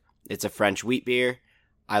 Blanc. It's a French wheat beer.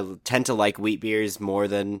 I tend to like wheat beers more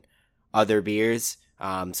than other beers.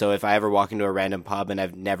 So if I ever walk into a random pub and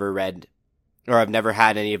I've never had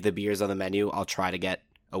any of the beers on the menu, I'll try to get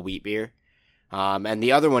a wheat beer. And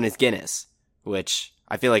the other one is Guinness, which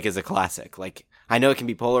I feel like is a classic. Like, I know it can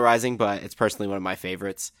be polarizing, but it's personally one of my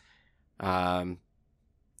favorites.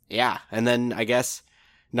 Yeah, and then I guess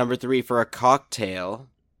number 3 for a cocktail,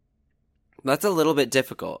 that's a little bit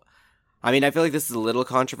difficult. I mean, I feel like this is a little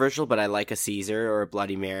controversial, but I like a Caesar or a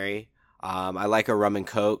Bloody Mary. I like a rum and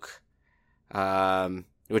coke,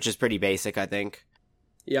 which is pretty basic, I think.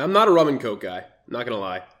 Yeah, I'm not a rum and coke guy. Not gonna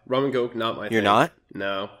lie, rum and coke not my thing. You're not?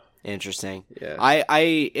 No. Interesting. Yeah.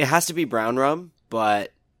 It has to be brown rum, or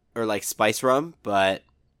like spice rum, but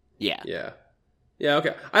yeah. Yeah. Yeah,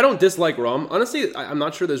 okay. I don't dislike rum. Honestly, I'm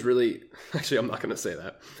not sure there's really... Actually, I'm not going to say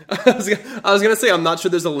that. I was going to say I'm not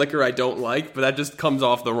sure there's a liquor I don't like, but that just comes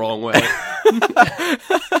off the wrong way.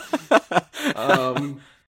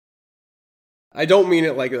 I don't mean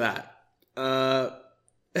it like that.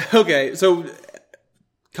 Okay, so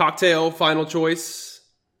cocktail, final choice?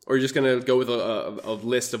 Or you're just going to go with a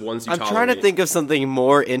list of ones you tolerate? I'm trying to think of something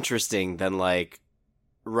more interesting than like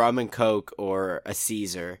rum and coke or a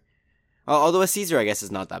Caesar. Although a Caesar, I guess,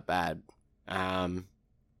 is not that bad.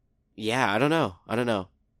 Yeah, I don't know.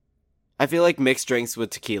 I feel like mixed drinks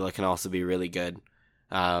with tequila can also be really good.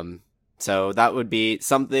 So that would be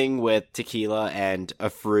something with tequila and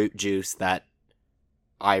a fruit juice that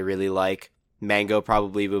I really like. Mango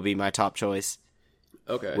probably would be my top choice.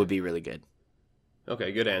 Okay. Would be really good.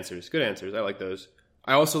 Okay, good answers. I like those.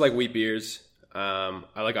 I also like wheat beers. I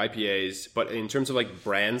like IPAs. But in terms of like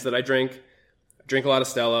brands that I drink a lot of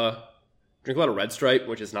Stella. Drink a lot of Red Stripe,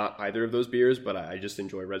 which is not either of those beers, but I just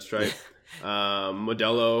enjoy Red Stripe.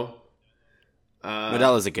 Modelo.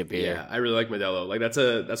 Modelo's a good beer. Yeah, I really like Modelo. Like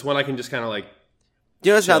that's one I can just kind of like. Do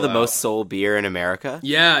you know it's now the most sold beer in America?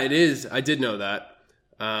 Yeah, it is. I did know that.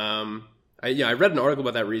 I read an article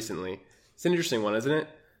about that recently. It's an interesting one, isn't it?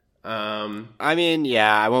 I mean,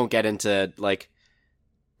 yeah, I won't get into like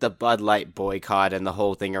the Bud Light boycott and the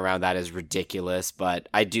whole thing around that is ridiculous, but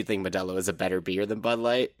I do think Modelo is a better beer than Bud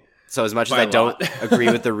Light. So as much as I don't agree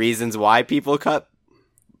with the reasons why people cut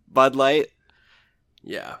Bud Light.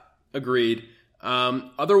 Yeah, agreed.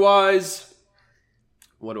 Otherwise,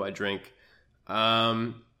 what do I drink?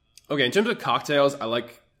 Okay, in terms of cocktails, I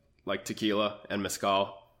like tequila and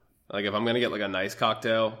mezcal. Like if I'm going to get like a nice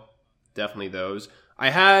cocktail, definitely those. I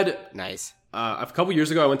had... Nice. A couple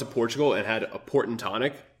years ago, I went to Portugal and had a port and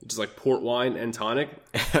tonic, which is like port wine and tonic.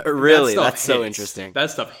 Really? That's so interesting. That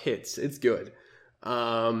stuff hits. It's good.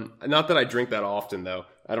 Not that I drink that often, though.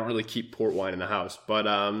 I don't really keep port wine in the house. But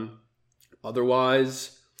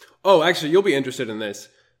otherwise... Oh, actually, you'll be interested in this.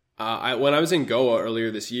 When I was in Goa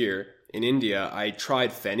earlier this year, in India, I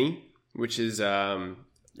tried Feni, which is...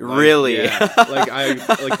 Really? Yeah. I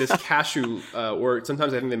like this cashew, or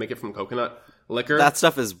sometimes I think they make it from coconut liquor. That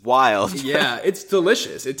stuff is wild. Yeah, it's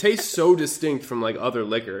delicious. It tastes so distinct from like other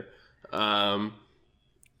liquor. So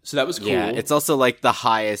that was cool. Yeah, it's also like the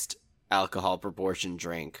highest alcohol proportion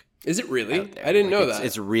drink. Is it really? I didn't know that.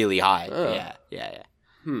 It's really high. Oh. Yeah.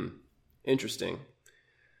 Interesting.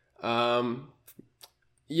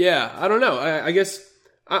 Yeah, I don't know. I guess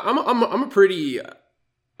I'm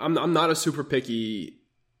not a super picky.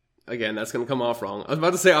 Again, that's gonna come off wrong. I was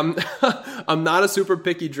about to say I'm I'm not a super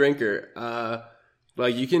picky drinker.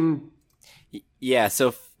 Like you can. Yeah,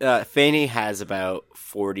 so Fanny has about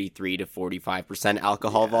 43 to 45%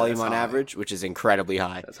 alcohol volume on average, which is incredibly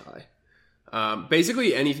high. That's high.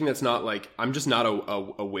 Basically, anything that's not like I'm just not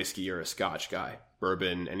a whiskey or a Scotch guy,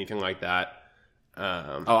 bourbon, anything like that.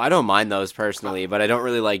 I don't mind those personally, but I don't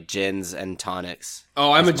really like gins and tonics.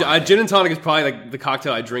 Oh, gin and tonic is probably like the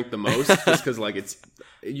cocktail I drink the most, just because like it's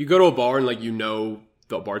you go to a bar and like the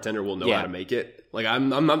bartender will know how to make it. Like I'm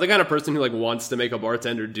not the kind of person who like wants to make a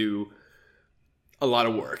bartender do a lot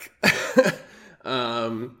of work.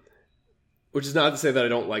 Which is not to say that I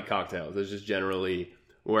don't like cocktails. It's just generally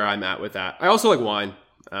where I'm at with that. I also like wine.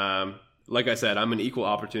 Like I said, I'm an equal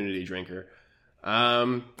opportunity drinker.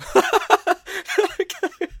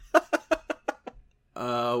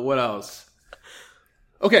 What else?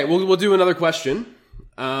 Okay, we'll do another question.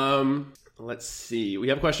 Let's see. We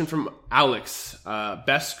have a question from Alex.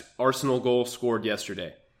 Best Arsenal goal scored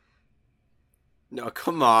yesterday. No,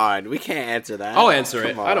 come on. We can't answer that. I'll answer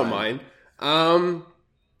it. I don't mind.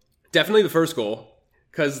 Definitely the first goal,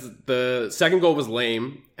 because the second goal was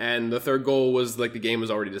lame, and the third goal was like the game was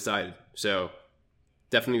already decided. So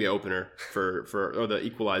definitely the opener or the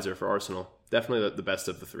equalizer for Arsenal. Definitely the best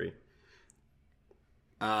of the three.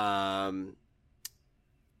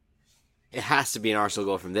 It has to be an Arsenal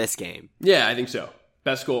goal from this game. Yeah, I think so.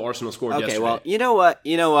 Best goal Arsenal scored yesterday. Okay, well, you know what?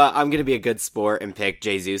 I'm going to be a good sport and pick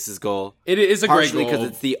Jesus' goal. It is a great goal. Partially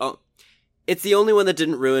because it's the only one that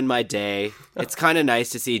didn't ruin my day. It's kind of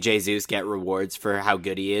nice to see Jesus get rewards for how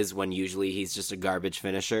good he is when usually he's just a garbage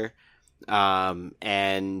finisher.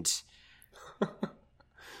 And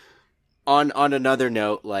on another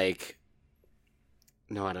note, like...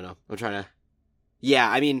 No, I don't know. I'm trying to... Yeah,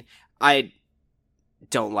 I mean, I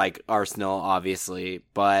don't like Arsenal, obviously,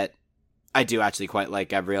 but I do actually quite like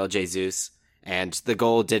Gabriel Jesus, and the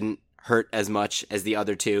goal didn't hurt as much as the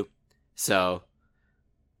other two, so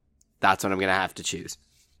that's what I'm going to have to choose.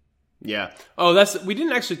 Yeah. Oh, we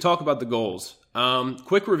didn't actually talk about the goals.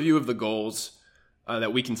 Quick review of the goals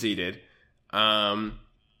that we conceded.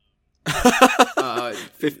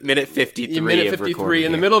 Minute 53 minute of 53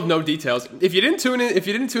 in the middle of no details. If you didn't tune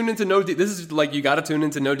into no details, this is like you got to tune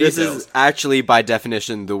into no details. This is actually by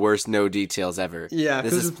definition the worst no details ever. Yeah,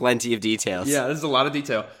 this is plenty of details. Yeah, this is a lot of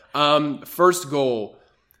detail. First goal.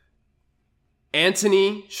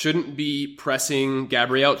 Antony shouldn't be pressing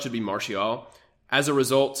Gabriel. It should be Martial. As a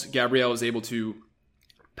result, Gabriel is able to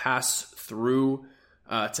pass through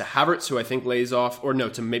to Havertz, who I think lays off, or no,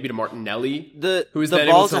 to Martinelli. The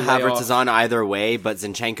ball to Havertz is on either way, but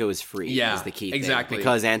Zinchenko is free. Yeah, is the key exactly. thing,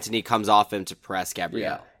 because Antony comes off him to press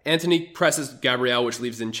Gabriel. Yeah. Antony presses Gabriel, which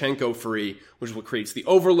leaves Zinchenko free, which creates the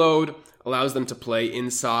overload, allows them to play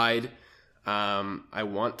inside. I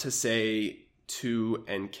want to say to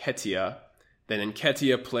Nketiah. Then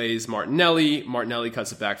Nketiah plays Martinelli. Martinelli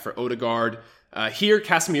cuts it back for Odegaard. Here,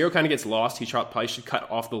 Casemiro kind of gets lost. He probably should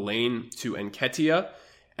cut off the lane to Nketiah.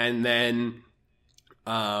 And then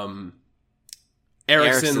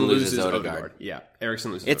Eriksen loses Odegaard. Yeah,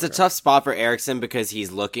 Eriksen loses It's Odegaard. a tough spot for Eriksen because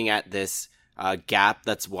he's looking at this gap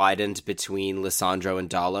that's widened between Lisandro and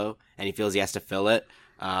Dalot, and he feels he has to fill it.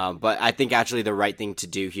 But I think actually the right thing to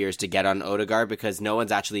do here is to get on Odegaard because no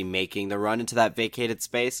one's actually making the run into that vacated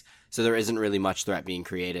space, so there isn't really much threat being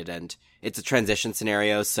created, and it's a transition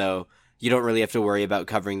scenario, so you don't really have to worry about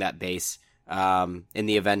covering that base in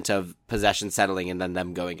the event of possession settling and then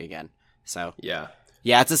them going again. So yeah,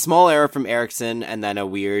 it's a small error from Eriksen and then a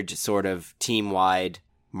weird sort of team-wide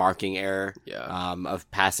marking error of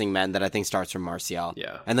passing men that I think starts from Martial.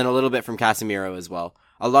 Yeah. And then a little bit from Casemiro as well.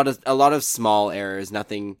 A lot of small errors,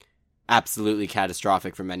 nothing absolutely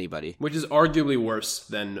catastrophic from anybody. Which is arguably worse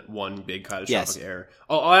than one big catastrophic error.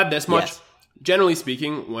 I'll add this much. Yes. Generally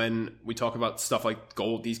speaking, when we talk about stuff like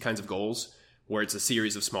these kinds of goals, where it's a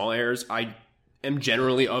series of small errors, I am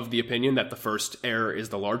generally of the opinion that the first error is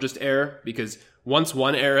the largest error, because once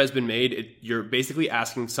one error has been made, you're basically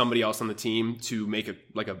asking somebody else on the team to make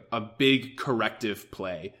a big corrective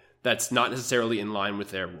play that's not necessarily in line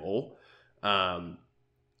with their role. So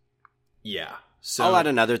I'll add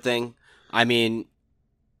another thing. I mean,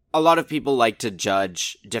 a lot of people like to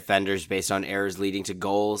judge defenders based on errors leading to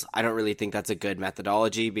goals. I don't really think that's a good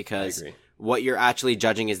methodology because what you're actually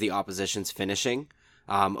judging is the opposition's finishing.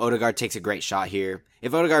 Odegaard takes a great shot here.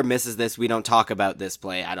 If Odegaard misses this, we don't talk about this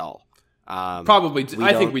play at all. Probably.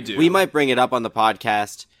 I think we do. We might bring it up on the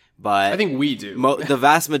podcast, but I think we do. The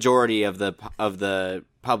vast majority of the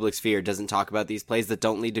public sphere doesn't talk about these plays that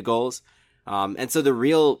don't lead to goals. And so the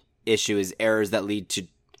real issue is errors that lead to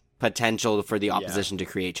potential for the opposition to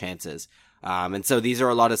create chances. And so these are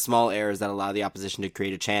a lot of small errors that allow the opposition to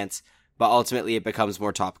create a chance, but ultimately it becomes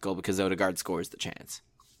more topical because Odegaard scores the chance.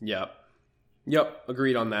 Yep.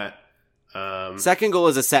 Agreed on that. Second goal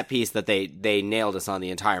is a set piece that they nailed us on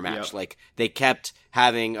the entire match. Yep. Like, they kept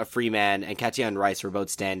having a free man, and Nketiah and Rice were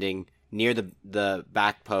both standing near the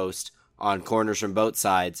back post on corners from both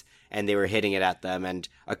sides, and they were hitting it at them. And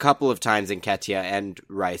a couple of times Nketiah and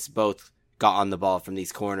Rice both got on the ball from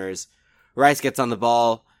these corners. Rice gets on the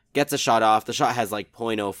ball, gets a shot off. The shot has like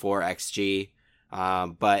 0.04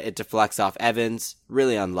 XG, but it deflects off Evans.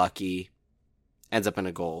 Really unlucky. Ends up in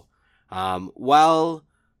a goal. While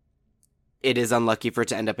it is unlucky for it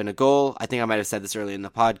to end up in a goal, I think I might have said this earlier in the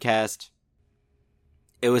podcast,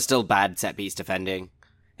 it was still bad set-piece defending.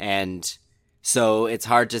 And so it's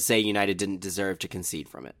hard to say United didn't deserve to concede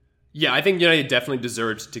from it. Yeah, I think United definitely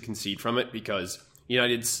deserved to concede from it because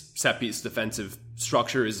United's set-piece defensive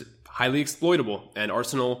structure is highly exploitable, and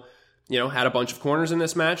Arsenal, had a bunch of corners in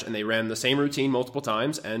this match, and they ran the same routine multiple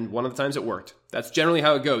times, and one of the times it worked. That's generally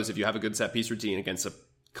how it goes if you have a good set-piece routine against a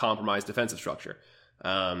compromised defensive structure.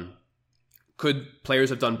 Could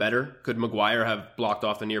players have done better? Could Maguire have blocked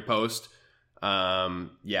off the near post?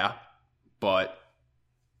 Yeah, but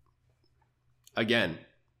again,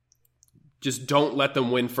 just don't let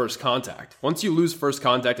them win first contact. Once you lose first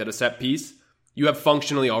contact at a set piece, you have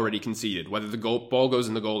functionally already conceded, whether the ball goes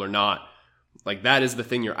in the goal or not. Like, that is the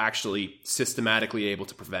thing you're actually systematically able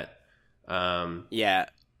to prevent. Yeah.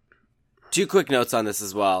 Two quick notes on this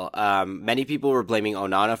as well. Many people were blaming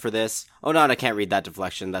Onana for this. Onana can't read that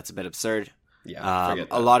deflection. That's a bit absurd. Yeah, forget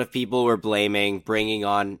that. A lot of people were bringing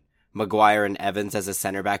on Maguire and Evans as a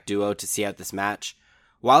center-back duo to see out this match.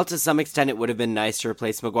 While to some extent it would have been nice to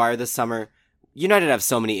replace Maguire this summer, United have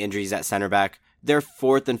so many injuries at center-back. Their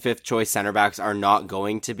fourth and fifth choice center-backs are not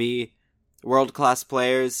going to be world-class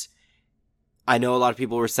players. I know a lot of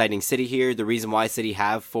people were citing City here. The reason why City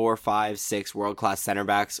have 4, 5, 6 world-class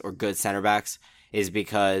center-backs or good center-backs is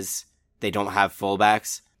because they don't have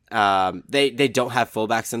fullbacks. They don't have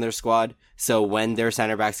fullbacks in their squad. So when their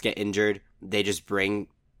center-backs get injured, they just bring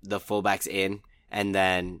the fullbacks in and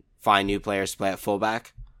then find new players to play at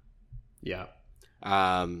fullback. Yeah.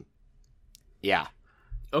 Yeah.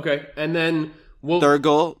 Okay, and then third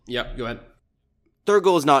goal. Yep, go ahead. Third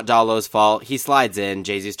goal is not Dalo's fault. He slides in.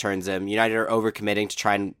 Jesus turns him. United are overcommitting to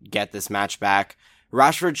try and get this match back.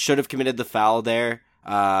 Rashford should have committed the foul there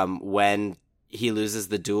when he loses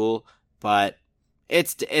the duel, but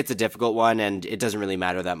it's a difficult one, and it doesn't really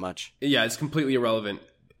matter that much. Yeah, it's completely irrelevant.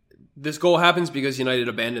 This goal happens because United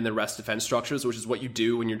abandoned their rest defense structures, which is what you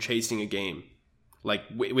do when you're chasing a game. Like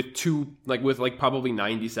with probably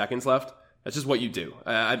 90 seconds left. That's just what you do.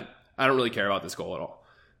 I don't really care about this goal at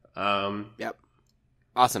all. Yep.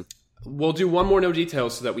 Awesome. We'll do one more no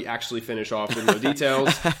details so that we actually finish off with no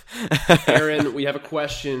details. Aaron, we have a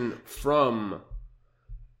question from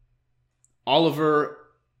Oliver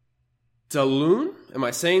Daloon. Am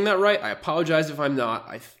I saying that right? I apologize if I'm not.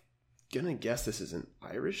 I'm gonna guess this is an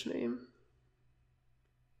Irish name.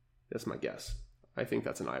 That's my guess. I think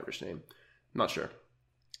that's an Irish name. I'm not sure.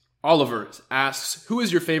 Oliver asks, who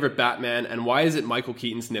is your favorite Batman and why is it Michael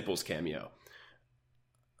Keaton's nipples cameo?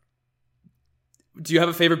 Do you have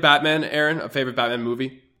a favorite Batman, Aaron? A favorite Batman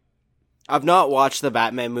movie? I've not watched the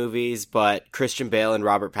Batman movies, but Christian Bale and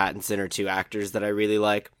Robert Pattinson are two actors that I really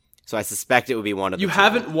like. So I suspect it would be one of them. You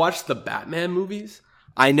haven't watched the Batman movies?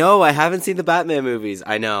 I know. I haven't seen the Batman movies.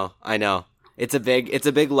 I know. It's a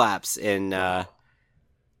big lapse in...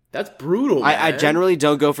 That's brutal, man. I generally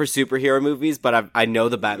don't go for superhero movies, but I know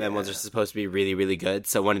the Batman ones are supposed to be really, really good.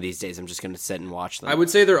 So one of these days I'm just going to sit and watch them. I would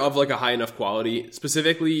say they're of like a high enough quality.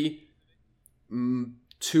 Specifically,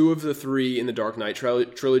 2 of the 3 in the Dark Knight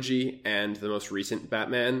trilogy and the most recent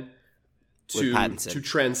Batman to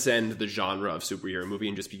transcend the genre of superhero movie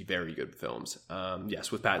and just be very good films.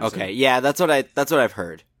 Yes, with Pattinson. Okay, yeah, that's what I've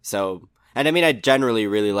heard. So, and I mean, I generally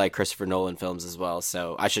really like Christopher Nolan films as well.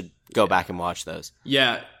 So I should go back and watch those.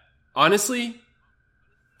 Yeah. Honestly,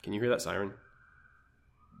 can you hear that siren?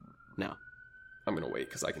 No. I'm going to wait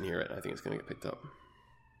because I can hear it. I think it's going to get picked up.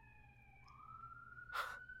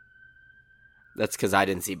 That's because I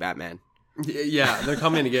didn't see Batman. Yeah, they're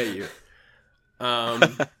coming to get you.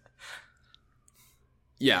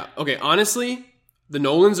 Yeah. Okay. Honestly, the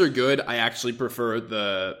Nolans are good. I actually prefer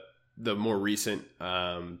the more recent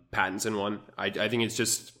Pattinson one. I think it's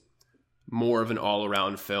just more of an all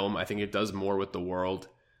around film. I think it does more with the world.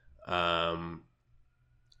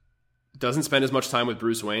 Doesn't spend as much time with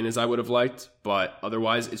Bruce Wayne as I would have liked, but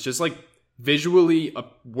otherwise, it's just like visually a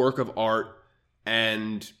work of art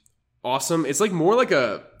and awesome. It's like more like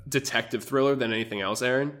a detective thriller than anything else,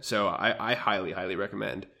 Aaron. So I highly, highly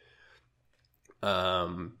recommend.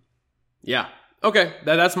 Yeah. Okay,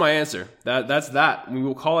 that's my answer. That's that. We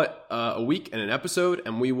will call it a week and an episode,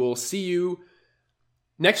 and we will see you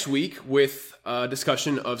next week with a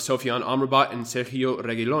discussion of Sofiane Amrabat and Sergio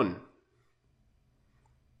Reguilon.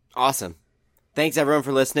 Awesome. Thanks everyone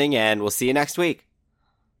for listening, and we'll see you next week.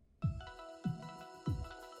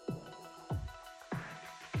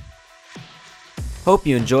 Hope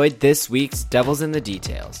you enjoyed this week's Devils in the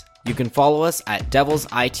Details. You can follow us at Devils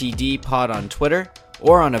ITD Pod on Twitter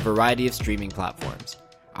or on a variety of streaming platforms.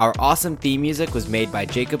 Our awesome theme music was made by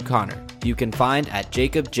Jacob Connor, who you can find at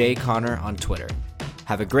Jacob J. Connor on Twitter.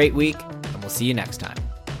 Have a great week, and we'll see you next time.